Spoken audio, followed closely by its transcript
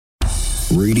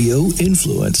Radio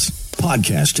Influence.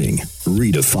 Podcasting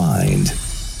redefined.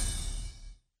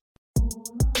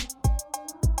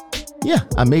 Yeah,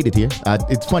 I made it here.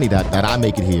 It's funny that I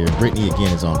make it here. Brittany,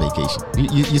 again, is on vacation.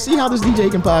 You see how this DJ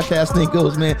Aiken podcast thing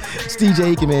goes, man? It's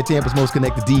DJ Aiken, man, Tampa's most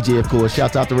connected DJ, of course.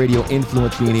 Shouts out to Radio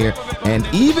Influence being here. And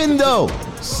even though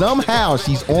somehow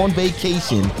she's on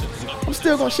vacation, I'm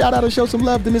still going to shout out and show some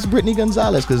love to Miss Brittany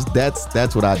Gonzalez, because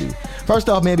that's what I do. First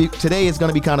off, maybe today is going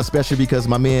to be kind of special because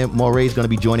my man Moray is going to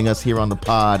be joining us here on the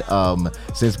pod.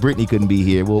 Since Brittany couldn't be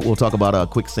here, we'll talk about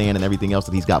quicksand and everything else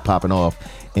that he's got popping off.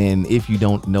 And if you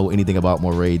don't know anything about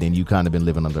Moray, then you kind of been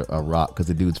living under a rock, because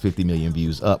the dude's 50 million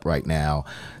views up right now.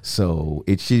 So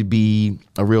it should be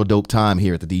a real dope time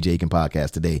here at the DJ Aiken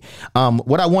podcast today.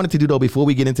 What I wanted to do, though, before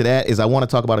we get into that, is I want to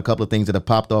talk about a couple of things that have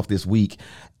popped off this week.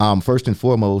 First and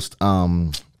foremost,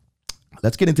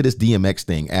 let's get into this DMX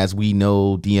thing. As we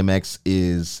know, DMX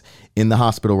is in the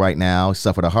hospital right now,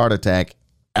 suffered a heart attack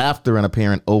after an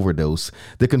apparent overdose.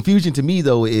 The confusion to me,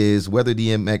 though, is whether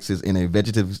DMX is in a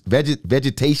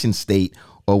vegetation state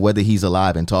or whether he's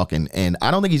alive and talking. And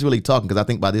I don't think he's really talking, because I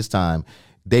think by this time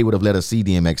they would have let us see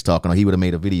DMX talking, or he would have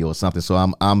made a video or something.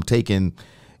 So I'm taking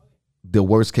the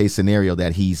worst case scenario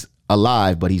that he's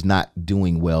alive, but he's not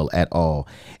doing well at all.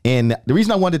 And the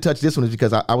reason I wanted to touch this one is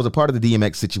because I was a part of the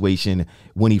DMX situation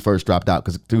when he first dropped out,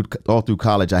 because all through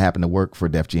college I happened to work for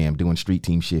Def Jam doing street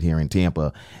team shit here in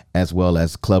Tampa, as well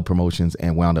as club promotions,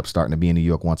 and wound up starting to be in New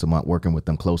York once a month working with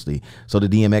them closely. So the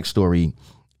DMX story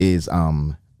is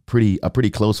a pretty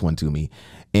close one to me,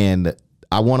 and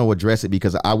I want to address it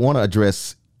because I want to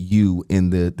address you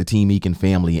in the Team Aiken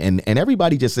family and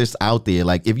everybody just out there.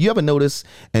 Like, if you ever notice,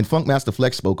 and Funkmaster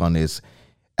Flex spoke on this,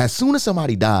 as soon as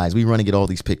somebody dies, we run and get all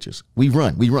these pictures. We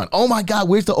run. Oh my God,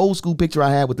 where's the old school picture I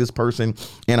had with this person?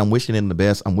 And I'm wishing them the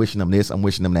best. I'm wishing them this. I'm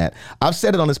wishing them that. I've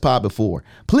said it on this pod before.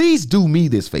 Please do me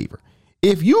this favor.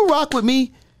 If you rock with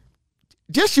me,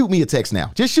 just shoot me a text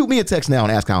now. Just shoot me a text now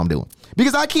and ask how I'm doing.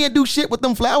 Because I can't do shit with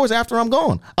them flowers after I'm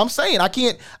gone. I'm saying I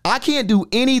can't do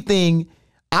anything.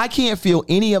 I can't feel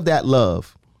any of that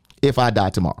love if I die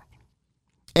tomorrow.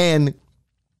 And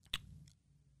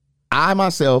I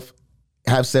myself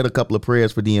have said a couple of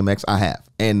prayers for DMX. I have.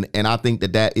 And I think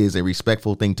that is a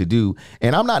respectful thing to do.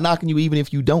 And I'm not knocking you even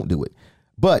if you don't do it.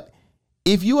 But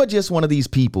if you are just one of these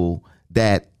people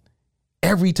that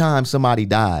every time somebody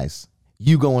dies,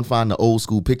 you go and find the old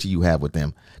school picture you have with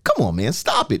them. Come on, man.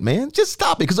 Stop it, man. Just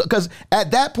stop it. Because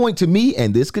at that point, to me,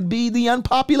 and this could be the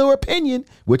unpopular opinion,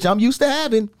 which I'm used to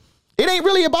having, it ain't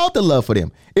really about the love for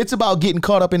them. It's about getting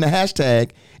caught up in the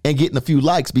hashtag and getting a few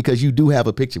likes because you do have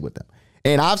a picture with them.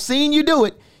 And I've seen you do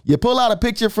it. You pull out a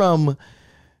picture from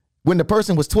when the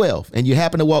person was 12 and you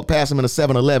happen to walk past them in a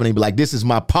 7-Eleven and be like, this is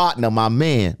my partner, my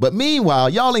man. But meanwhile,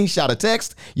 y'all ain't shot a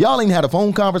text. Y'all ain't had a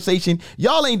phone conversation.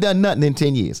 Y'all ain't done nothing in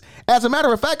 10 years. As a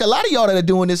matter of fact, a lot of y'all that are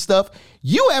doing this stuff,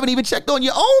 you haven't even checked on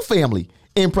your own family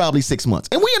in probably 6 months.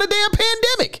 And we in a damn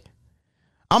pandemic.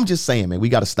 I'm just saying, man, we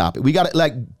got to stop it. We got to,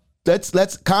 like, let's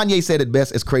Kanye said it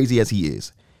best, as crazy as he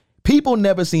is. People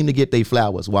never seem to get their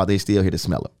flowers while they still here to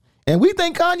smell them. And we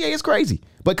think Kanye is crazy.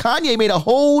 But Kanye made a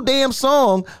whole damn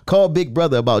song called Big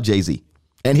Brother about Jay-Z.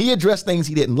 And he addressed things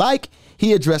he didn't like.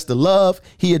 He addressed the love.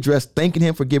 He addressed thanking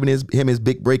him for giving him his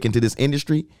big break into this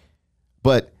industry.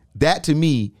 But that, to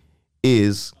me,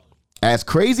 is as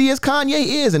crazy as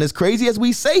Kanye is and as crazy as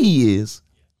we say he is.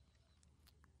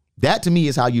 That, to me,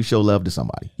 is how you show love to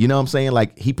somebody. You know what I'm saying?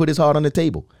 Like, he put his heart on the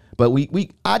table. But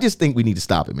I just think we need to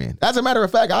stop it, man. As a matter of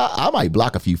fact, I might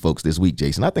block a few folks this week,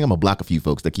 Jason. I think I'm going to block a few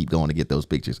folks that keep going to get those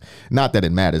pictures. Not that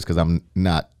it matters, because I'm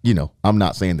not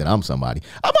saying that I'm somebody.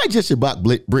 I might just should block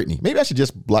Brittany. Maybe I should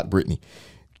just block Brittany.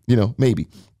 Maybe.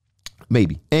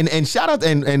 And shout out,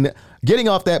 and getting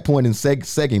off that point and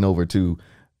segging over to,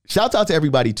 shout out to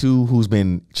everybody, too, who's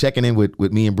been checking in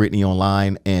with me and Brittany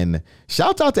online. And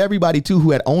shout out to everybody, too,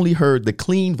 who had only heard the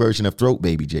clean version of Throat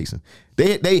Baby, Jason.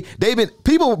 They've been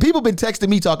people been texting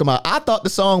me talking about, I thought the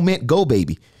song meant Go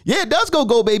Baby. Yeah, it does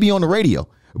go Baby on the radio.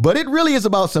 But it really is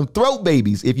about some throat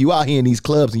babies if you out here in these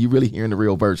clubs and you really hearing the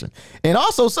real version. And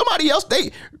also somebody else,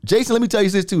 Jason, let me tell you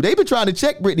this too. They've been trying to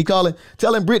check Brittany,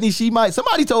 telling Brittany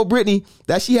somebody told Brittany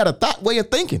that she had a thought way of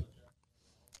thinking.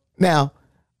 Now,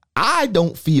 I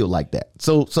don't feel like that.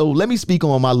 So let me speak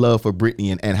on my love for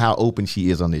Brittany and how open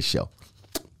she is on this show.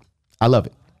 I love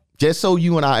it. Just so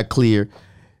you and I are clear,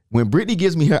 when Brittany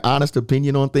gives me her honest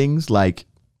opinion on things like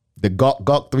the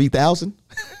Gawk 3000,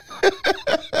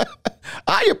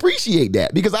 I appreciate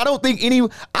that, because I don't think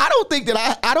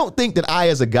that I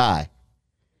as a guy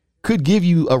could give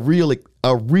you a real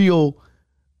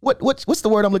what's the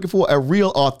word I'm looking for? A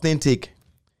real authentic,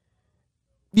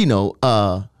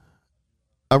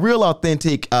 real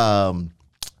authentic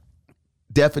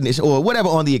definition or whatever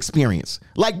on the experience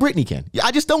like Brittany can.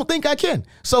 I just don't think I can.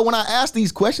 So when I ask these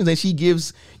questions and she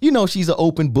gives, she's an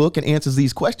open book and answers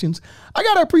these questions, I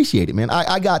gotta appreciate it, man.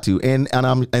 I got to. And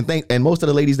most of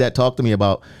the ladies that talk to me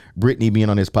about Brittany being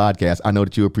on this podcast, I know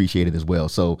that you appreciate it as well.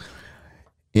 So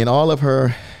in all of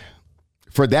her,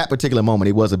 for that particular moment,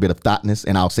 it was a bit of thoughtness,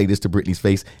 and I'll say this to Brittany's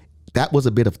face, that was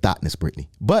a bit of thoughtness, Brittany.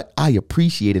 But I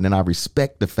appreciate it and I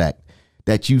respect the fact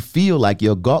that you feel like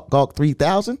your Gawk Gawk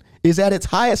 3000 is at its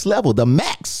highest level, the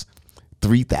max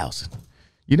 3000.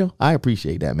 I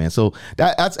appreciate that, man. So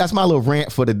that's my little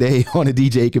rant for the day on the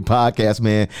DJ Aiken podcast,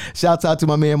 man. Shouts out to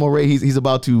my man Moray. He's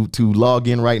about to log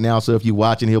in right now. So if you're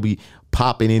watching, he'll be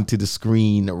popping into the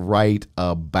screen right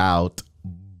about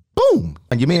boom.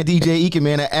 And your man DJ Aiken,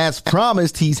 man, as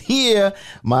promised, he's here.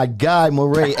 My guy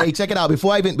Moray. Hey, check it out.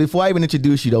 Before I even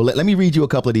introduce you though, let me read you a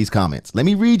couple of these comments. Let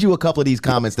me read you a couple of these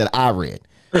comments that I read.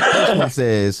 First one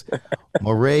says,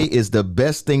 Moray is the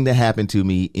best thing that happened to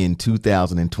me in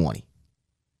 2020.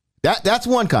 That's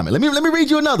one comment. Let me read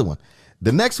you another one.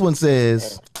 The next one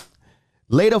says,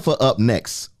 later for up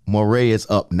next, Moray is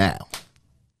up now.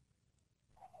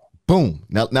 Boom.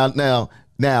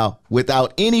 Now,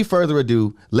 without any further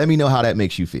ado, let me know how that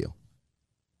makes you feel.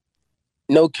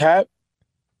 No cap.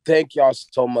 Thank y'all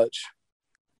so much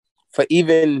for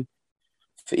even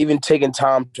taking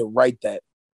time to write that.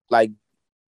 Like,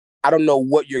 I don't know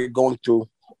what you're going through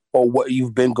or what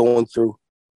you've been going through,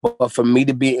 but for me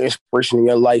to be an inspiration in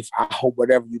your life, I hope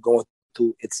whatever you're going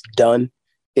through, it's done,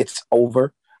 it's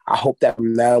over. I hope that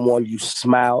from now on you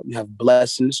smile, you have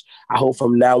blessings. I hope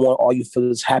from now on all you feel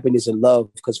is happiness and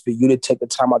love, because for you to take the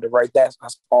time out to write that,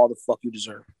 that's all the fuck you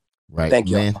deserve. Right. Thank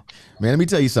you, man. Man, let me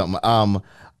tell you something.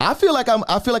 I feel like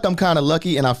I'm kind of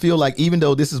lucky, and I feel like even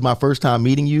though this is my first time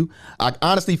meeting you, I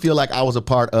honestly feel like I was a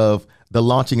part of the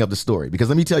launching of the story. Because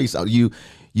let me tell you something.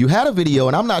 You had a video,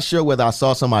 and I'm not sure whether I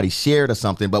saw somebody share it or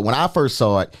something, but when I first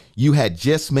saw it, you had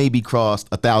just maybe crossed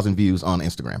 1,000 views on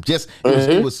Instagram.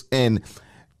 It was, and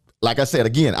like I said,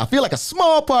 again, I feel like a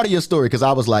small part of your story, because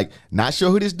I was like, not sure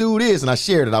who this dude is, and I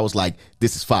shared it. I was like,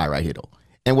 this is fire right here, though.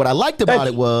 And what I liked about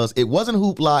it was, it wasn't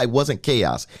hoopla, it wasn't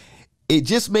chaos. It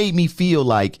just made me feel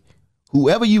like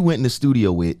whoever you went in the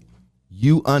studio with,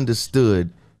 you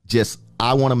understood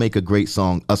I want to make a great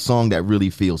song, a song that really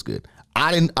feels good.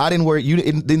 I didn't worry.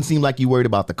 It didn't seem like you worried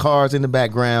about the cars in the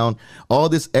background, all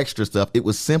this extra stuff. It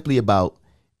was simply about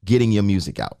getting your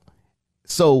music out.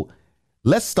 So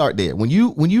let's start there. When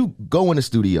you go in the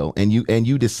studio and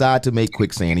you decide to make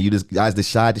Quicksand, and you guys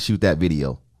decide to shoot that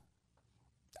video,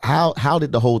 how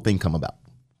did the whole thing come about?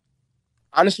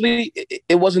 Honestly,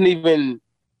 it wasn't even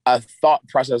a thought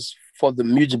process for the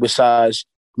music besides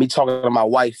me talking to my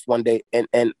wife one day and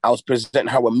I was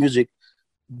presenting her with music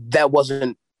that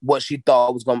wasn't what she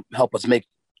thought was going to help us make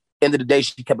it. End of the day,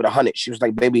 she kept it 100. She was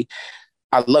like, baby,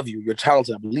 I love you. You're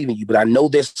talented. I believe in you. But I know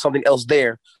there's something else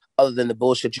there other than the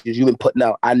bullshit you've been putting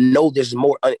out. I know there's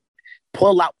more.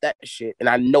 Pull out that shit, and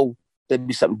I know there'd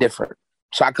be something different.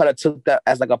 So I kind of took that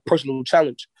as like a personal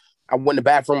challenge. I went in the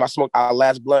bathroom. I smoked our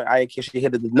last blunt. I didn't care if she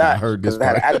hit it or not. I heard this. I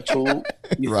had an attitude.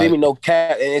 You right. feel me? No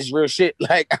cat, and it's real shit.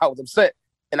 Like, I was upset.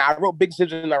 And I wrote Big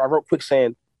Decision and I wrote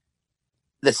Quicksand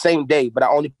the same day, but I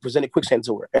only presented Quicksand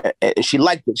to her. And she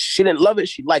liked it. She didn't love it.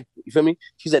 She liked it. You feel me?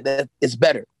 She said that it's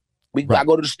better. I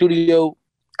go to the studio.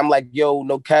 I'm like, yo,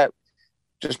 no cap.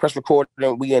 Just press record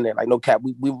and we in there. Like, no cap.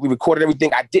 We recorded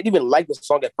everything. I didn't even like the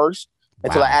song at first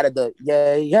until I added the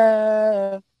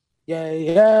yeah.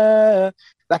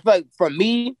 I feel like for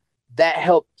me, that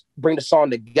helped bring the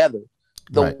song together.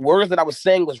 The words that I was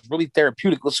saying was really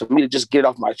therapeutic. It was for me to just get it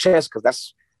off my chest, because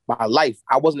that's my life.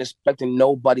 I wasn't expecting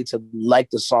nobody to like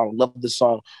the song, love the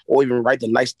song, or even write the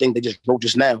nice thing they just wrote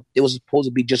just now. It was supposed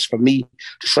to be just for me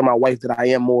to show my wife that I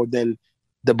am more than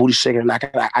the booty shaker, and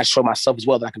I show myself as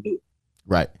well that I can do it.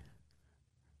 Right.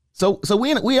 So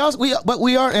we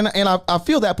are, and I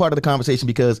feel that part of the conversation,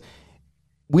 because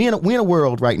we in a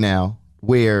world right now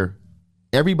where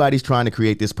everybody's trying to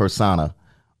create this persona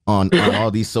on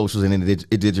all these socials and in the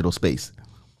digital space.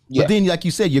 Yeah. But then, like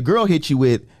you said, your girl hit you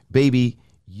with, baby,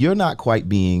 you're not quite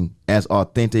being as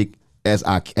authentic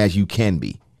as you can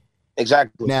be.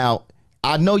 Exactly. Now,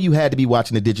 I know you had to be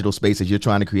watching the digital space as you're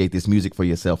trying to create this music for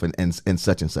yourself and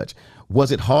such and such.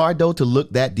 Was it hard, though, to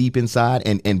look that deep inside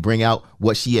and bring out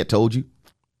what she had told you?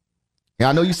 And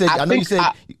I know you said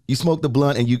you smoked the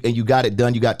blunt and you got it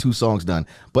done. You got 2 songs done.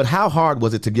 But how hard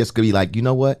was it to just be like, you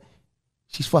know what?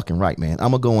 She's fucking right, man.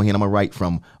 I'm going to go in here and I'm going to write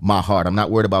from my heart. I'm not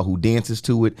worried about who dances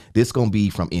to it. This is going to be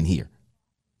from in here.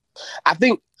 I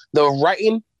think the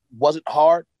writing wasn't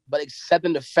hard, but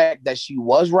accepting the fact that she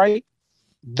was right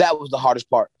That was the hardest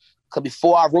part. Because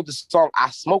before I wrote the song, I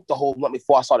smoked the whole blunt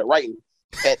before I started writing.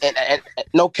 And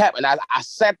no cap. And I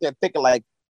sat there thinking, like,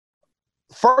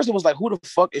 first it was like, who the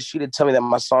fuck is she to tell me that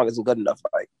my song isn't good enough?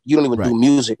 Like, you don't even do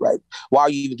music, right? Why are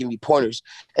you even giving me pointers?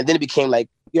 And then it became like,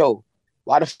 yo,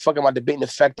 why the fuck am I debating the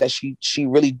fact that she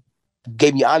really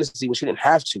gave me honesty when she didn't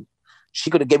have to? She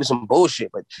could have gave me some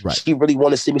bullshit, but she really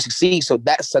wanted to see me succeed. So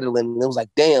that settled in. And it was like,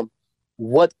 damn,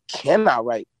 what can I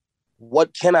write?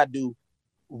 What can I do?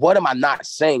 What am I not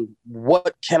saying?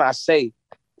 What can I say?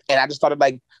 And I just started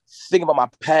like thinking about my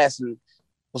past and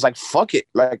was like, fuck it.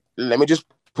 Like, let me just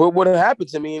put what happened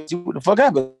to me and see what the fuck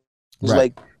happened. It's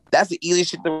like, that's the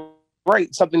easiest shit to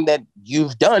write. Something that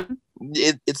you've done.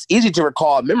 It's easy to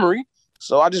recall a memory.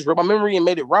 So I just wrote my memory and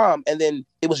made it rhyme. And then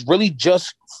it was really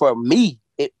just for me.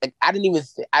 I didn't even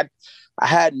I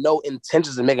had no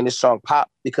intentions of making this song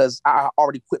pop because I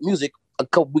already quit music a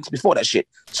couple weeks before that shit.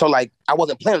 So like I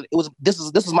wasn't planning. It was this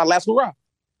is my last hurrah.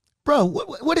 Bro,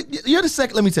 what you're the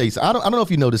second. Let me tell you something. I don't know if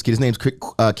you know this kid. His name's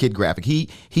Kid Graphic.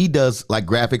 He does like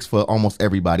graphics for almost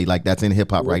everybody like that's in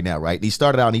hip hop right now, right? He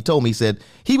started out and he told me, he said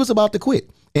he was about to quit.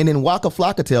 And then Waka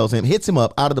Flocka tells him, hits him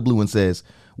up out of the blue and says,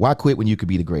 why quit when you could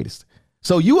be the greatest?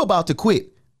 So you about to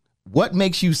quit. What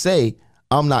makes you say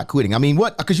I'm not quitting? I mean,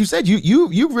 what? Because you said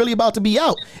you really about to be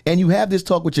out and you have this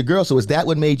talk with your girl. So is that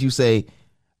what made you say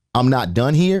I'm not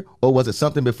done here? Or was it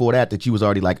something before that you was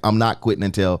already like, I'm not quitting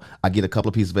until I get a couple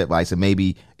of pieces of advice and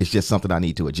maybe it's just something I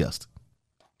need to adjust?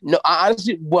 No,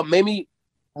 honestly, what made me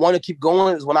want to keep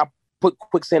going is when I put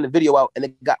Quicksand the video out and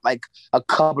it got like a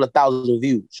couple of thousand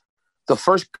views. The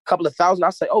first couple of thousand,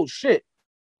 I say, oh shit.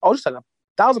 Oh, just like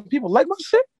 1,000 people like my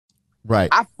shit. Right.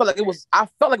 I felt like it was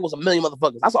a million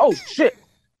motherfuckers. I said, oh shit,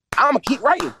 I'm gonna keep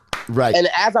writing. Right. And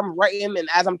as I'm writing and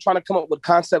as I'm trying to come up with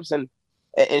concepts and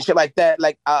shit like that,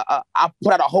 like I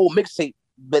put out a whole mixtape,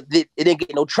 but it didn't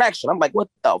get no traction. I'm like, what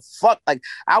the fuck? Like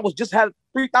I was just had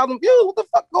 3,000 views. What the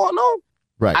fuck going on?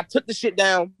 Right. I took the shit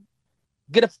down,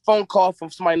 get a phone call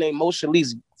from somebody named Moshe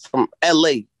Leezy from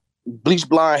LA, bleached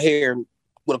blonde hair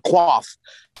with a coif,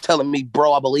 telling me,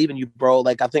 bro, I believe in you, bro.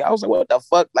 Like I was like, what the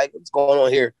fuck? Like what's going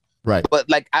on here? Right. But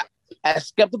like as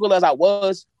skeptical as I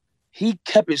was, he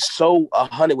kept it so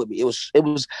 100 with me. It was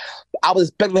I was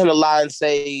expecting him to lie and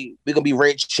say we're gonna be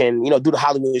rich and do the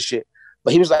Hollywood shit.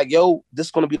 But he was like, yo, this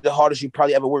is gonna be the hardest you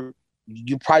probably ever work.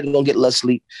 You probably gonna get less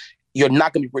sleep. You're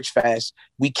not gonna be rich fast.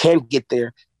 We can get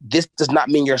there. This does not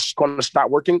mean you're gonna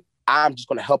start working. I'm just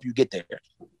gonna help you get there.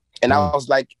 And I was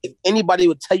like, if anybody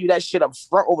would tell you that shit up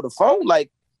front over the phone,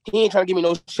 like he ain't trying to give me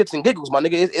no shits and giggles, my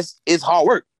nigga. It's hard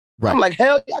work. Right. I'm like,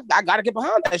 hell, I gotta get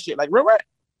behind that shit. Like, real right.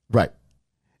 Right.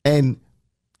 And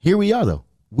here we are, though.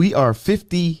 We are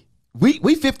 50.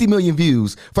 We 50 million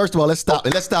views. First of all, let's stop.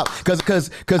 Because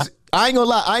I ain't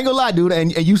gonna lie, dude.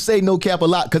 And you say no cap a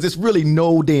lot because it's really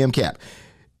no damn cap.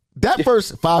 That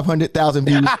first 500,000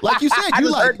 views, like you said,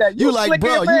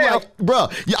 bro.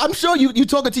 I'm sure you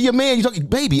talking to your man. You talking,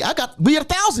 baby. We had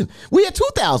 1,000. We had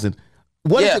 2,000.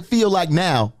 What does it feel like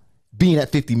now being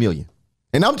at 50 million?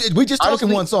 And we just talking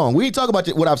one song. We ain't talking about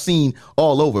what I've seen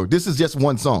all over. This is just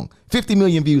one song. 50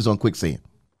 million views on Quicksand.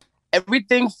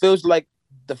 Everything feels like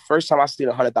the first time I seen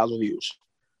 100,000 views.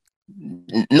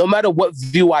 No matter what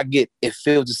view I get, it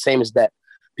feels the same as that.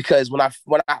 Because when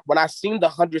I seen the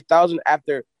 100,000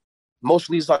 after Moshe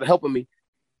Lee started helping me,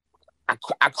 I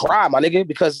cried, my nigga,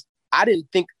 because I didn't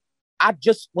think I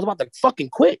just was about to fucking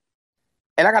quit,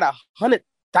 and I got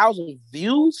 100,000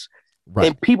 views. Right.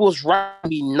 And people's writing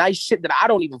me nice shit that I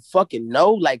don't even fucking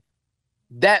know. Like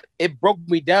that, it broke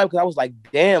me down because I was like,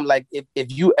 damn, like if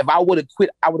I would have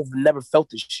quit, I would have never felt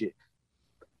this shit.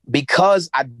 Because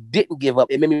I didn't give up,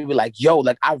 it made me be like, yo,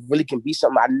 like I really can be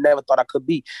something I never thought I could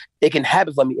be. It can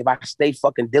happen for me if I stay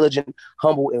fucking diligent,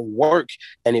 humble, and work,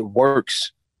 and it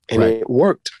works. And it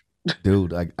worked.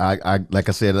 Dude, like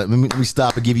I said, let me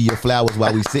stop and give you your flowers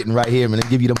while we sitting right here, man. Let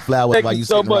me give you them flowers while you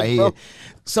sitting right here.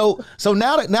 So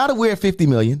now that we're at 50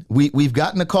 million, we've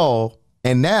gotten a call,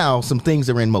 and now some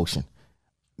things are in motion.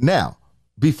 Now,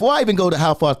 before I even go to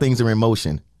how far things are in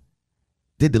motion,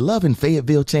 did the love in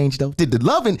Fayetteville change though?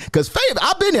 Because Fayetteville,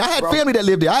 I've been there. I had family that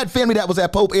lived there. I had family that was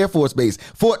at Pope Air Force Base,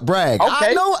 Fort Bragg. Okay.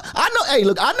 I know. Hey,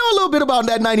 look, I know a little bit about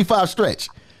that 95 stretch.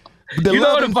 The you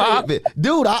love know the vibe,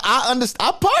 dude. I understand.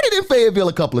 I partied in Fayetteville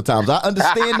a couple of times. I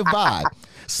understand the vibe.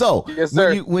 So yes,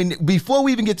 before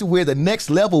we even get to where the next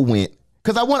level went,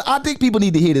 because I think people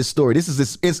need to hear this story. This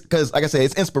is because, like I said,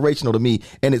 it's inspirational to me,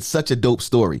 and it's such a dope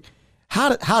story.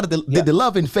 Did the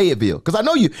love in Fayetteville? Because I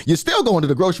know you're still going to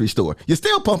the grocery store. You're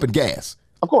still pumping gas.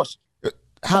 Of course.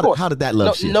 How did that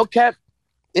love shift? No cap.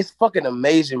 It's fucking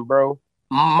amazing, bro.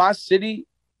 My city,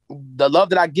 the love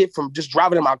that I get from just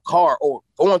driving in my car or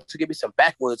going to get me some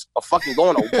backwoods or fucking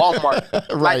going to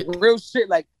Walmart. Right. Like real shit.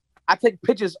 Like I take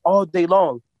pictures all day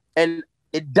long and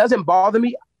it doesn't bother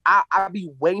me. I be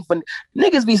waiting for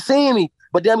niggas be seeing me,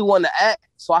 but then we want to act.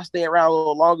 So I stay around a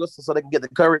little longer so they can get the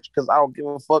courage because I don't give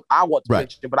a fuck. I want the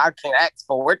picture, but I can't ask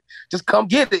for it. Just come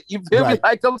get it. You feel me?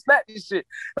 Like, come snap this shit.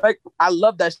 Like, I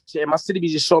love that shit. And my city be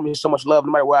just showing me so much love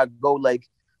no matter where I go. Like,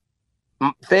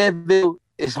 Fayetteville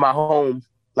is my home.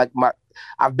 Like,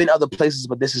 I've been other places,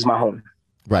 but this is my home.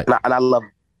 Right. And I love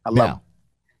it. I love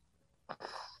it.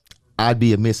 I'd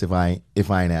be amiss if I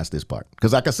ain't asked this part.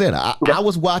 Because like I said, I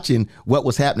was watching what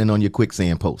was happening on your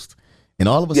Quicksand post. And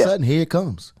all of a sudden, here it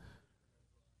comes.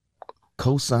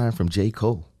 Co-sign from J.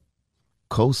 Cole.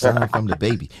 Co-sign from the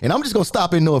baby. And I'm just going to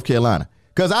stop in North Carolina.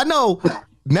 Because I know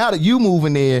now that you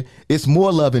moving there, it's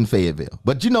more love in Fayetteville.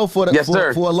 But you know, for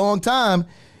a long time,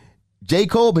 J.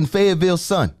 Cole been Fayetteville's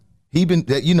son. He been,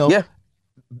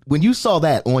 when you saw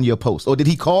that on your post, or did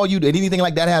he call you? Did anything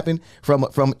like that happen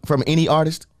from any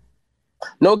artist?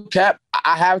 No cap.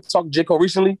 I have talked to J. Cole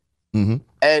recently. Mm-hmm.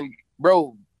 And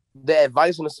bro, the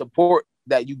advice and the support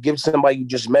that you give somebody you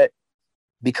just met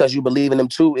because you believe in them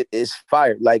too, is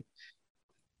fire. Like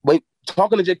when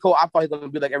talking to J. Cole, I thought he was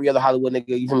gonna be like every other Hollywood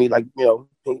nigga. You feel me? Like,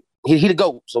 he the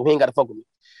GOAT, so he ain't gotta fuck with me.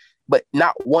 But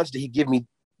not once did he give me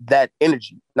that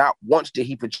energy. Not once did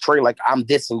he portray like I'm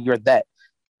this and you're that.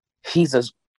 He's a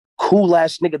cool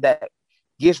ass nigga that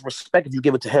gives respect if you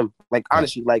give it to him. Like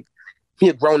honestly, like he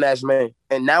a grown ass man.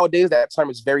 And nowadays that term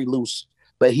is very loose,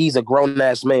 but he's a grown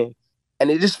ass man. And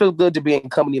it just feels good to be in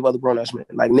company of other grown ass men.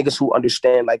 Like niggas who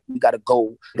understand like we got a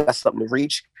goal, we got something to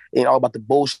reach. It ain't all about the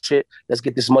bullshit. Let's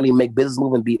get this money and make business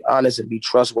move and be honest and be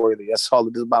trustworthy. That's all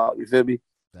it is about. You feel me?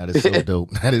 That is so dope.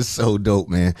 That is so dope,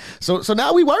 man. So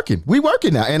now we working. We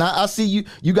working now. And I see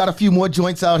you got a few more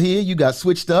joints out here. You got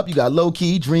Switched Up. You got Low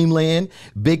Key, Dreamland,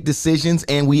 Big Decisions.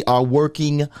 And we are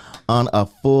working on a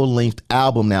full-length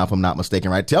album now, if I'm not mistaken,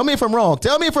 right? Tell me if I'm wrong.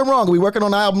 Are we working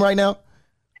on an album right now?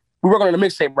 We're working on a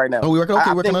mixtape right now. Oh, we're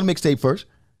working on a mixtape first.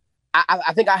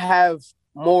 I think I have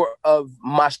more of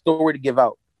my story to give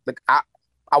out. Like I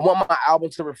want my album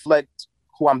to reflect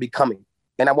who I'm becoming.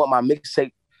 And I want my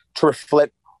mixtape to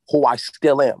reflect who I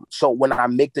still am. So when I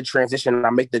make the transition and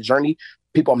I make the journey,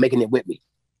 people are making it with me.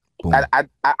 I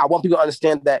want people to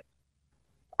understand that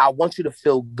I want you to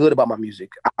feel good about my music.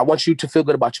 I want you to feel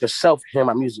good about yourself hearing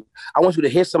my music. I want you to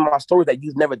hear some of my stories that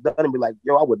you've never done and be like,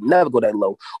 yo, I would never go that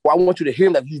low. Or I want you to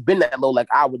hear that you've been that low, like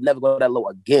I would never go that low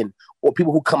again. Or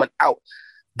people who coming out.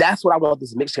 That's what I want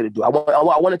this mixtape to do. I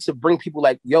wanted to bring people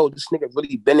like, yo, this nigga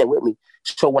really been there with me.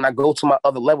 So when I go to my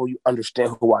other level, you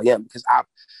understand who I am. Because I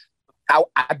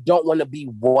don't want to be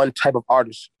one type of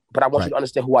artist, but I want you to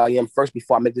understand who I am first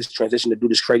before I make this transition to do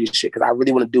this crazy shit. Because I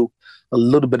really want to do a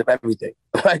little bit of everything,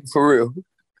 like for real.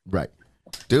 Right,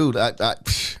 dude. I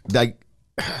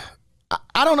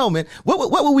don't know, man. What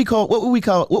would we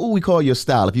call your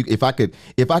style? If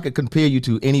I could compare you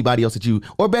to anybody else that you,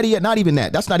 or better yet, not even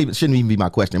that. Shouldn't even be my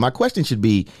question. My question should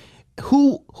be,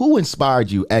 who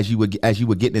inspired you as you were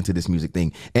getting into this music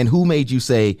thing, and who made you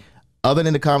say, other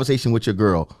than the conversation with your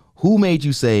girl, who made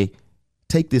you say,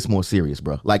 take this more serious,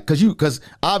 bro? Like, because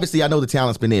obviously I know the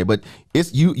talent's been there, but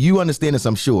it's you understand this,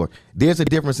 I'm sure. There's a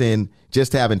difference in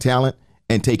just having talent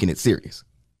and taking it serious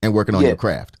and working on your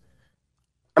craft.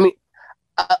 I mean,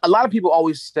 a lot of people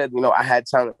always said, I had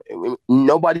talent.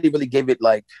 Nobody really gave it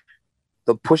like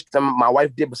the push that my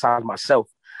wife did besides myself.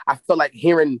 I felt like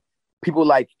hearing people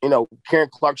like, Karen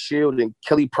Clark Shield and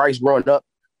Kelly Price growing up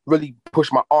really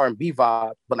pushed my R&B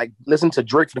vibe. But like listen to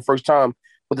Drake for the first time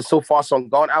with the So Far Song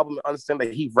Gone album and understand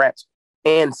that he raps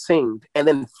and sings and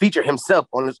then feature himself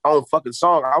on his own fucking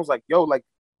song. I was like, yo, like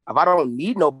if I don't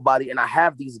need nobody and I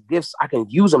have these gifts, I can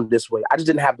use them this way. I just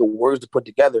didn't have the words to put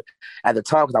together at the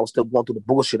time because I was still going through the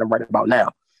bullshit I'm writing about now.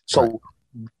 So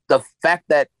the fact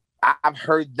that I've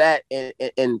heard that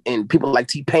and people like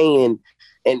T-Pain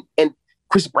and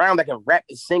Chris Brown that can rap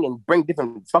and sing and bring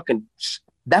different fucking,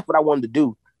 that's what I wanted to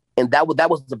do. And that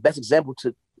was the best example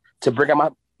to bring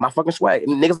out my fucking swag.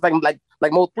 And niggas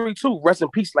like Mo 32, rest in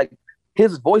peace. Like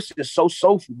his voice is so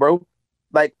soulful, bro.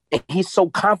 Like and he's so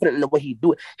confident in the way he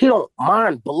do it. He don't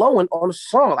mind blowing on a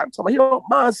song. Like I'm talking about, he don't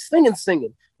mind singing.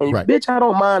 And bitch, I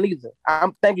don't mind either.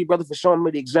 I'm thank you, brother, for showing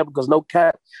me the example. Because no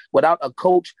cap, without a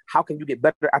coach, how can you get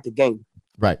better at the game?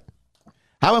 Right.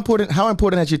 How important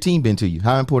has your team been to you?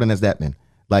 How important has that been?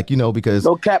 Like, because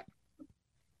no cap.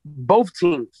 Both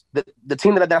teams, the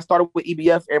team that I started with,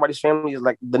 EBF, Everybody's Family, is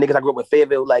like the niggas I grew up with,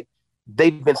 Fayetteville, like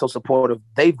they've been so supportive.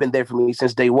 They've been there for me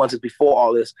since day one, since before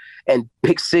all this. And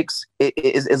Pick Six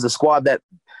is a squad that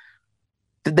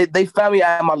they found me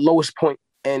at my lowest point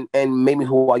and made me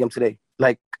who I am today.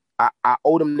 Like I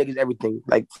owe them niggas everything.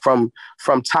 Like from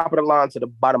top of the line to the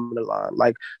bottom of the line.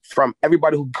 Like from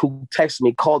everybody who texted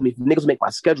me, called me, niggas make my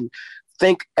schedule.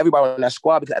 Thank everybody on that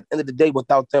squad, because at the end of the day,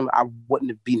 without them, I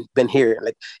wouldn't have been here.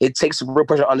 Like it takes a real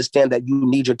person to understand that you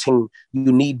need your team,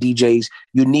 you need DJs,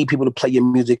 you need people to play your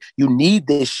music, you need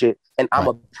this shit, and I'm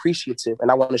appreciative, and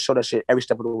I want to show that shit every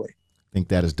step of the way. I think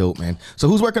that is dope, man. So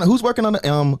who's working on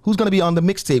the who's going to be on the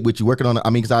mixtape with you? Working on I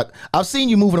mean, because I've seen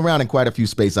you moving around in quite a few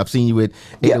spaces. I've seen you with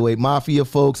 808 Mafia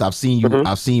folks. I've seen you.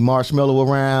 I've seen Marshmello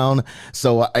around.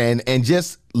 So and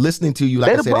just listening to you,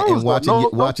 like I said, and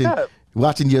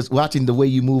watching the way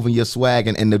you move and your swag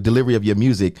and the delivery of your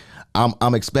music,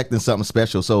 I'm expecting something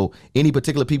special. So any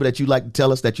particular people that you like to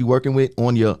tell us that you're working with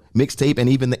on your mixtape and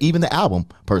even the album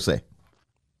per se?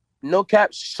 No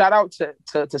cap, shout out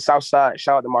to Southside,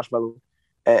 shout out to Marshmello.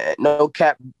 No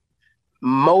cap,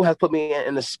 Mo has put me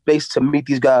in a space to meet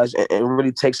these guys and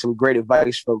really take some great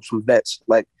advice from some vets.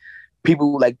 Like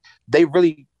people, like they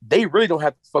really don't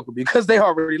have to fuck with me because they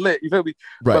already lit. You feel me?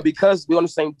 Right. But because we're on the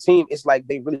same team, it's like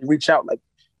they really reach out, like,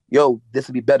 yo, this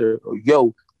would be better, or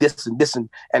yo, this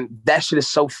and that shit is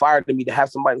so fire to me to have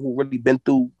somebody who really been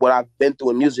through what I've been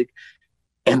through in music,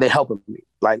 and they helping me.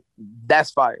 Like that's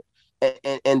fire.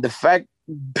 And the fact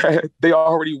that they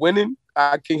already winning,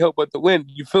 I can't help but to win.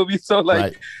 You feel me? So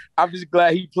like, I'm just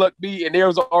glad he plucked me, and they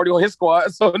was already on his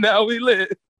squad. So now we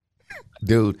lit.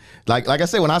 Dude, like I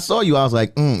said, when I saw you, I was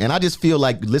like, and I just feel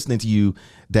like listening to you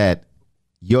that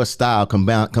your style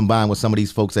combined with some of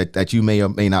these folks that you may or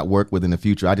may not work with in the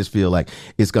future, I just feel like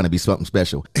it's going to be something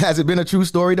special. Has it been a true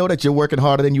story though that you're working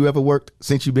harder than you ever worked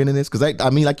since you've been in this? Because I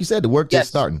mean, like you said, the work just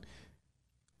starting.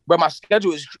 But my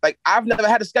schedule is like, I've never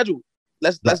had a schedule.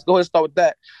 Let's go ahead and start with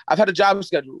that. I've had a job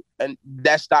schedule, and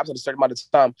that stops at a certain amount of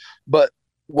time. But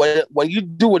when you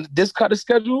do this kind of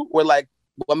schedule, where like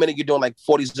 1 minute you're doing like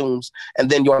 40 Zooms, and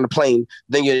then you're on the plane,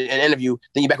 then you're in an interview,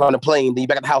 then you're back on the plane, then you're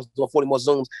back at the house doing 40 more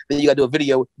Zooms, then you got to do a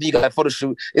video, then you got a photo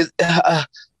shoot.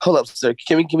 Hold up, sir.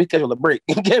 Can we schedule a break?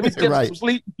 Can we schedule some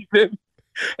sleep? And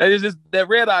it's just that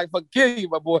red eye fucking kill you,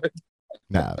 my boy.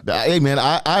 Nah, hey man,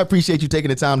 I appreciate you taking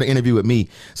the time to interview with me.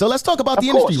 So let's talk about the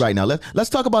industry right now. Let's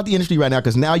talk about the industry right now,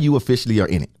 because now you officially are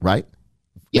in it, right?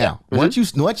 Yeah. Now, once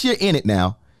you're in it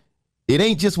now, it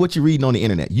ain't just what you're reading on the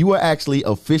internet. You are actually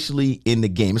officially in the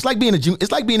game. It's like being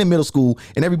in middle school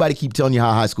and everybody keep telling you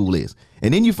how high school is,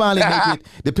 and then you finally make it.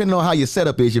 Depending on how your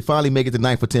setup is, you finally make it to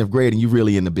 9th or 10th grade, and you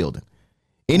really in the building.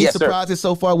 Any surprises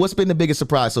so far? What's been the biggest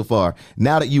surprise so far?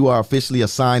 Now that you are officially a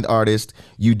signed artist,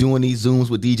 you doing these Zooms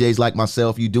with DJs like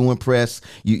myself, you doing press,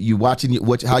 you watching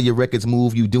how your records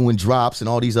move, you doing drops and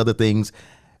all these other things.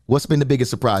 What's been the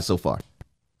biggest surprise so far?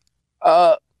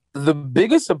 The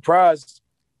biggest surprise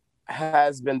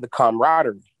has been the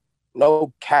camaraderie.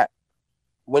 No cap.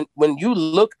 When you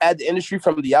look at the industry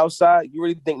from the outside, you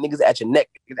really think niggas at your neck,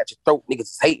 niggas at your throat, niggas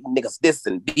is hating, niggas this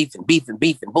and beef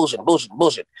and bullshit.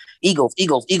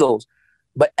 Egos.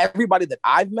 But everybody that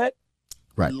I've met,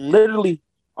 literally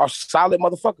are solid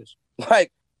motherfuckers.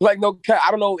 Like no cap.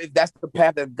 I don't know if that's the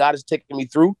path that God is taking me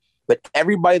through, but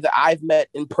everybody that I've met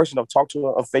in person, I've talked to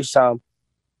on FaceTime,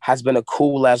 has been a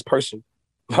cool ass person.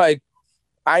 Like,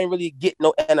 I ain't really get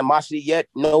no animosity yet.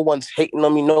 No one's hating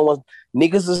on me.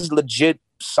 Niggas is legit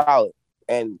solid.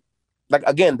 And like,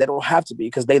 again, they don't have to be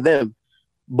because they them.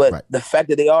 But the fact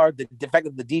that they are, the fact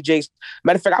that the DJs,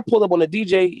 matter of fact, I pulled up on a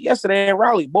DJ yesterday in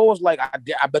Raleigh. Boy was like,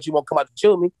 I bet you won't come out to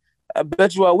chill me. I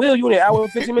bet you I will. You in an hour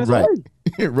and 15 minutes away.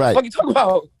 Right. What you talking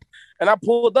about? And I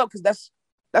pulled up because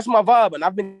that's my vibe. And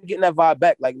I've been getting that vibe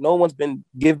back. Like, no one's been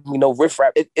giving me no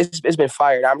riffraff. It's been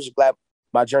fired. I'm just glad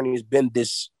my journey has been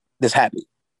this happy.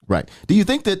 Right. Do you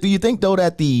think though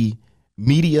that the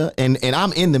media, and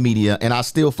I'm in the media and I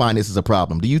still find this is a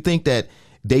problem. Do you think that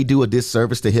they do a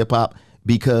disservice to hip hop?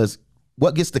 Because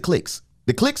what gets the clicks?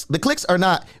 The clicks are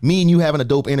not me and you having a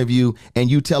dope interview and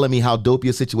you telling me how dope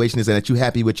your situation is and that you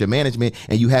happy with your management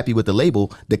and you happy with the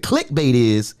label. The clickbait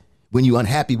is when you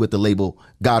unhappy with the label,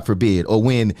 God forbid, or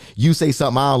when you say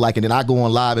something I don't like and then I go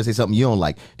on live and say something you don't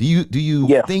like. Do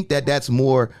you think that that's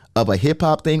more of a hip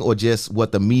hop thing or just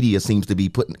what the media seems to be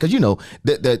putting? Because, you know,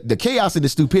 the chaos and the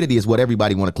stupidity is what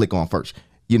everybody want to click on first.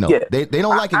 You know, they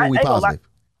don't like it when we positive.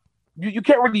 You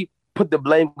can't really put the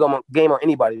blame game on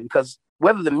anybody, because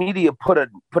whether the media put it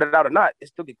out or not, it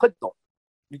still get clicked on.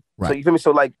 Right. So you feel me?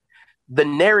 So like the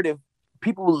narrative,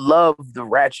 people love the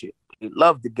ratchet. They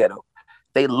love the ghetto.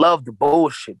 They love the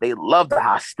bullshit. They love the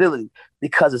hostility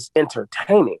because it's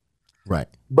entertaining. Right.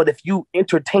 But if you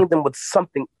entertain them with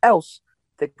something else,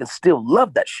 they can still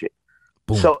love that shit.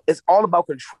 Boom. So it's all about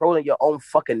controlling your own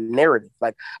fucking narrative.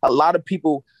 Like, a lot of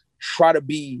people try to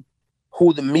be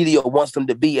who the media wants them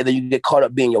to be, and then you get caught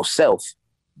up being yourself,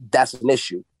 that's an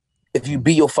issue. If you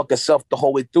be your fucking self the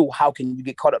whole way through, how can you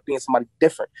get caught up being somebody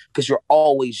different? Because you're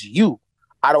always you.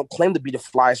 I don't claim to be the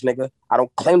flyest nigga. I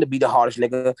don't claim to be the hardest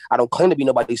nigga. I don't claim to be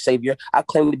nobody's savior. I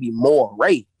claim to be more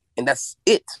Ray, and that's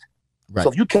it. Right.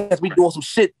 So if you catch me doing some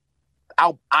shit,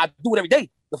 I do it every day.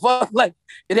 The fuck, like,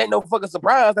 it ain't no fucking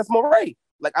surprise. That's more Ray.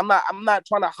 Like, I'm not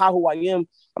trying to hide who I am.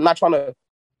 I'm not trying to.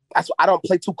 I don't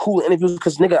play too cool in interviews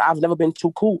because, nigga, I've never been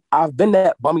too cool. I've been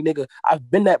that bummy nigga. I've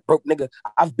been that broke nigga.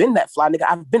 I've been that fly nigga.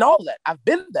 I've been all that. I've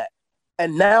been that.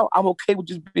 And now I'm okay with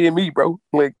just being me, bro.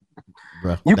 Like,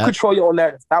 bro, you control your own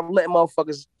narrative. Stop letting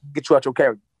motherfuckers get you out your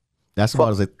character. That's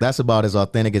about as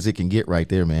authentic as it can get right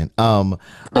there, man.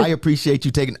 I appreciate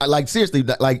you taking, like, seriously,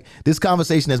 like, this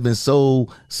conversation has been so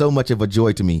much of a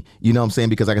joy to me. You know what I'm saying?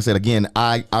 Because, like I said, again,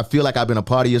 I feel like I've been a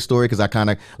part of your story because I kind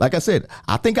of, like I said,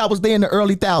 I think I was there in the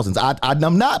early thousands.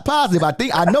 I'm not positive.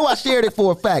 I know I shared it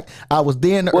for a fact. I was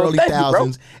there in the early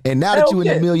thousands. And now that you're in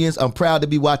the millions, I'm proud to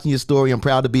be watching your story. I'm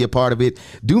proud to be a part of it.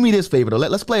 Do me this favor, though.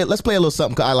 Let's play a little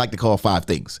something I like to call 5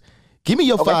 things. Give me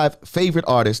your 5 favorite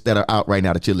artists that are out right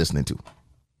now that you're listening to.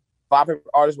 5 favorite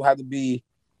artists will have to be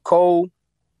Cole,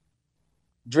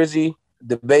 Drizzy,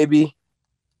 DaBaby.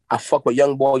 I fuck with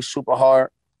Young Boy super hard.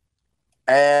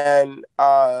 And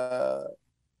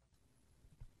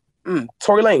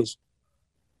Tory Lanez.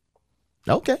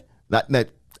 Okay.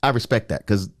 I respect that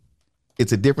because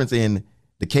it's a difference in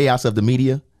the chaos of the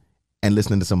media and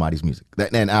listening to somebody's music.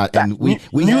 We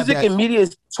music and media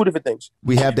is 2 different things.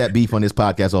 We have that beef on this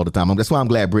podcast all the time. That's why I'm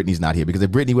glad Brittany's not here, because if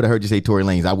Brittany would have heard you say Tory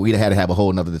Lanez, we'd have had to have a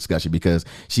whole nother discussion because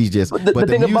she's just. But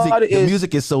the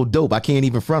music is so dope. I can't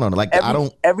even front on it. Like,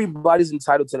 everybody's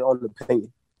entitled to their own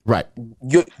opinion. Right.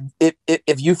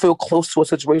 If you feel close to a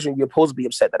situation, you're supposed to be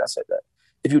upset that I said that.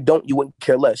 If you don't, you wouldn't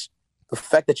care less. The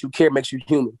fact that you care makes you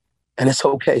human, and it's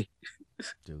okay.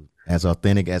 Dude. As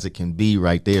authentic as it can be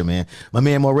right there, man. My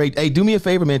man Moray, hey, do me a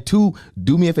favor, man.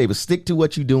 Do me a favor. Stick to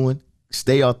what you're doing.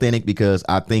 Stay authentic, because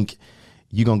I think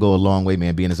you're going to go a long way,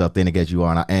 man, being as authentic as you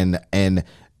are. And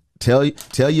tell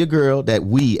your girl that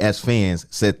we as fans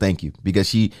said thank you, because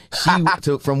she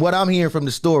from what I'm hearing from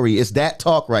the story, it's that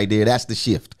talk right there. That's the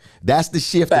shift. That's the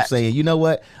shift of saying, you know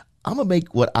what? I'm going to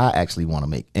make what I actually want to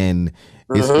make. And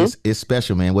it's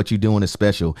special, man. What you're doing is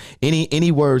special.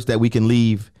 Any words that we can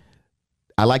leave?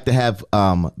 I like to have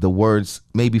the words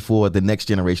maybe for the next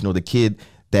generation, or the kid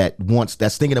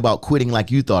that's thinking about quitting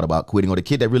like you thought about quitting, or the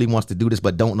kid that really wants to do this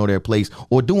but don't know their place,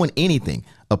 or doing anything,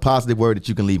 a positive word that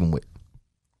you can leave them with.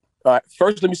 All right.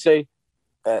 First, let me say,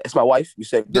 it's my wife. You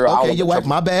said, girl. Okay, your wife.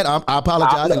 My bad. I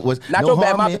apologize. It was not your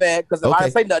bad. My bad. Because if I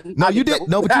didn't say nothing. No, you did.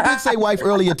 No, but you did say wife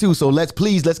earlier too. So let's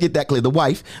get that clear. The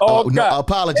wife. Oh, no,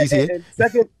 apologies here. And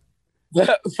second,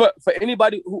 for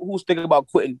anybody who's thinking about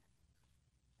quitting,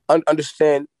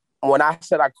 understand, when I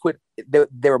said I quit,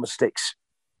 there were mistakes.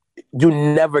 You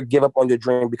never give up on your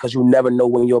dream, because you never know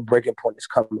when your breaking point is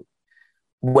coming.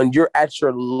 When you're at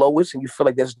your lowest and you feel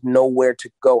like there's nowhere to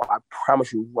go, I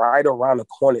promise you, right around the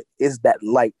corner is that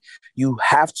light. You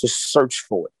have to search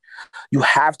for it. You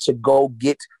have to go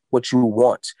get what you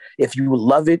want. If you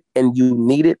love it and you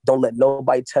need it, don't let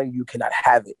nobody tell you you cannot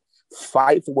have it.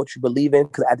 Fight for what you believe in,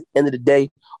 because at the end of the day,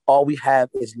 all we have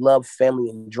is love, family,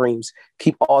 and dreams.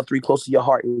 Keep all 3 close to your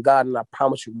heart and God, and I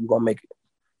promise you, you're going to make it.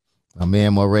 My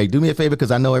man, Moray, do me a favor,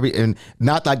 because I know and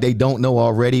not like they don't know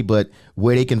already, but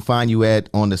where they can find you at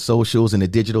on the socials and the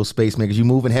digital space, man, because you're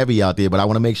moving heavy out there. But I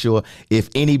want to make sure if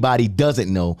anybody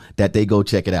doesn't know, that they go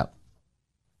check it out.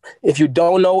 If you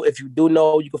don't know, if you do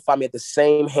know, you can find me at the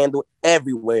same handle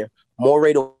everywhere.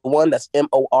 Moray the 1, that's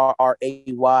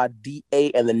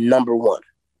MORRAYDA and the number 1.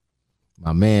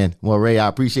 My man, Moray, I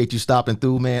appreciate you stopping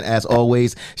through, man. As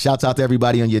always, shouts out to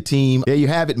everybody on your team. There you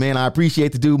have it, man. I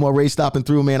appreciate the dude Moray stopping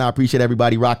through, man. I appreciate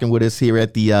everybody rocking with us here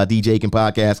at the DJ Aiken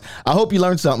podcast. I hope you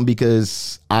learned something,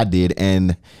 because I did.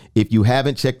 And if you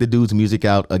haven't checked the dude's music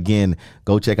out, again,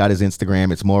 go check out his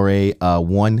Instagram. It's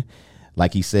Moray1.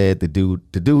 Like he said, the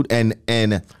dude,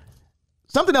 and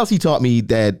something else he taught me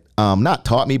that, not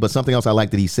taught me, but something else I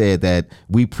like that he said, that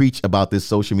we preach about this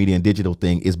social media and digital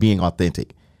thing, is being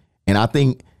authentic. And I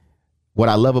think what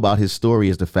I love about his story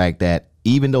is the fact that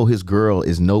even though his girl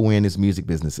is nowhere in his music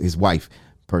business, his wife,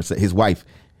 let's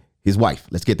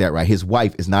get that right. His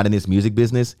wife is not in his music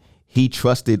business. He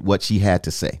trusted what she had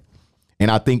to say.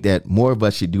 And I think that more of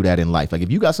us should do that in life. Like,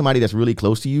 if you got somebody that's really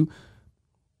close to you,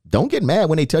 don't get mad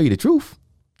when they tell you the truth.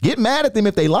 Get mad at them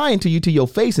if they lying to you to your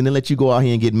face, and then let you go out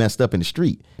here and get messed up in the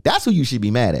street. That's who you should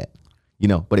be mad at.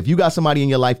 But if you got somebody in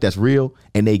your life that's real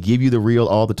and they give you the real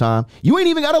all the time, you ain't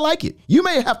even got to like it. You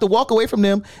may have to walk away from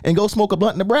them and go smoke a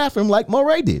blunt in the bathroom like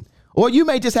Moray did. Or you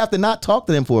may just have to not talk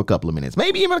to them for a couple of minutes,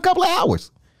 maybe even a couple of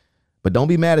hours. But don't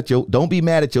be mad at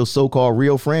your so-called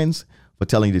real friends for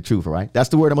telling you the truth, all right? That's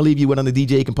the word I'm going to leave you with on the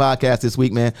DJ Aiken podcast this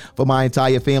week, man. For my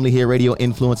entire family here, Radio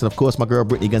Influence, and of course, my girl,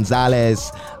 Brittany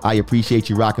Gonzalez, I appreciate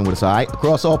you rocking with us, all right?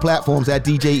 Across all platforms at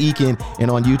DJ Aiken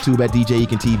and on YouTube at DJ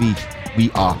Aiken TV.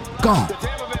 We are gone.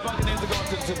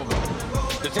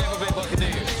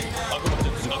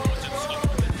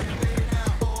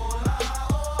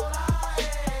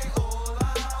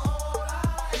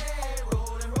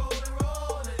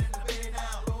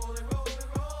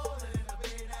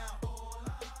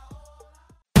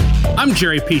 I'm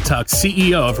Jerry P. Tuck,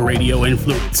 CEO of Radio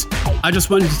Influence. I just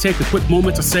wanted to take a quick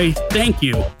moment to say thank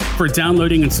you for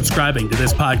downloading and subscribing to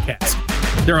this podcast.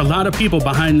 There are a lot of people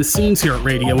behind the scenes here at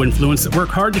Radio Influence that work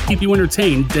hard to keep you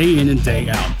entertained day in and day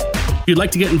out. If you'd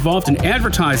like to get involved and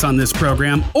advertise on this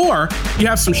program, or you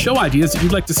have some show ideas that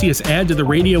you'd like to see us add to the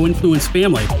Radio Influence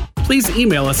family, please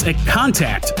email us at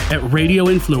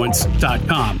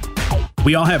contact@radioinfluence.com.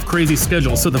 We all have crazy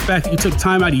schedules, so the fact that you took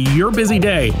time out of your busy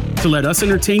day to let us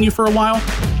entertain you for a while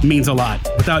means a lot.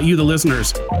 Without you, the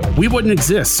listeners, we wouldn't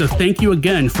exist, so thank you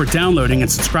again for downloading and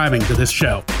subscribing to this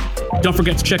show. Don't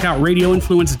forget to check out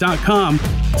radioinfluence.com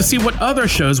to see what other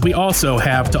shows we also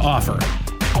have to offer.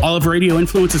 All of Radio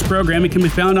Influence's programming can be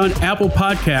found on Apple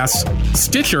Podcasts,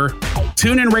 Stitcher,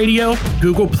 TuneIn Radio,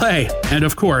 Google Play, and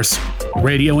of course,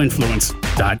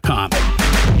 radioinfluence.com.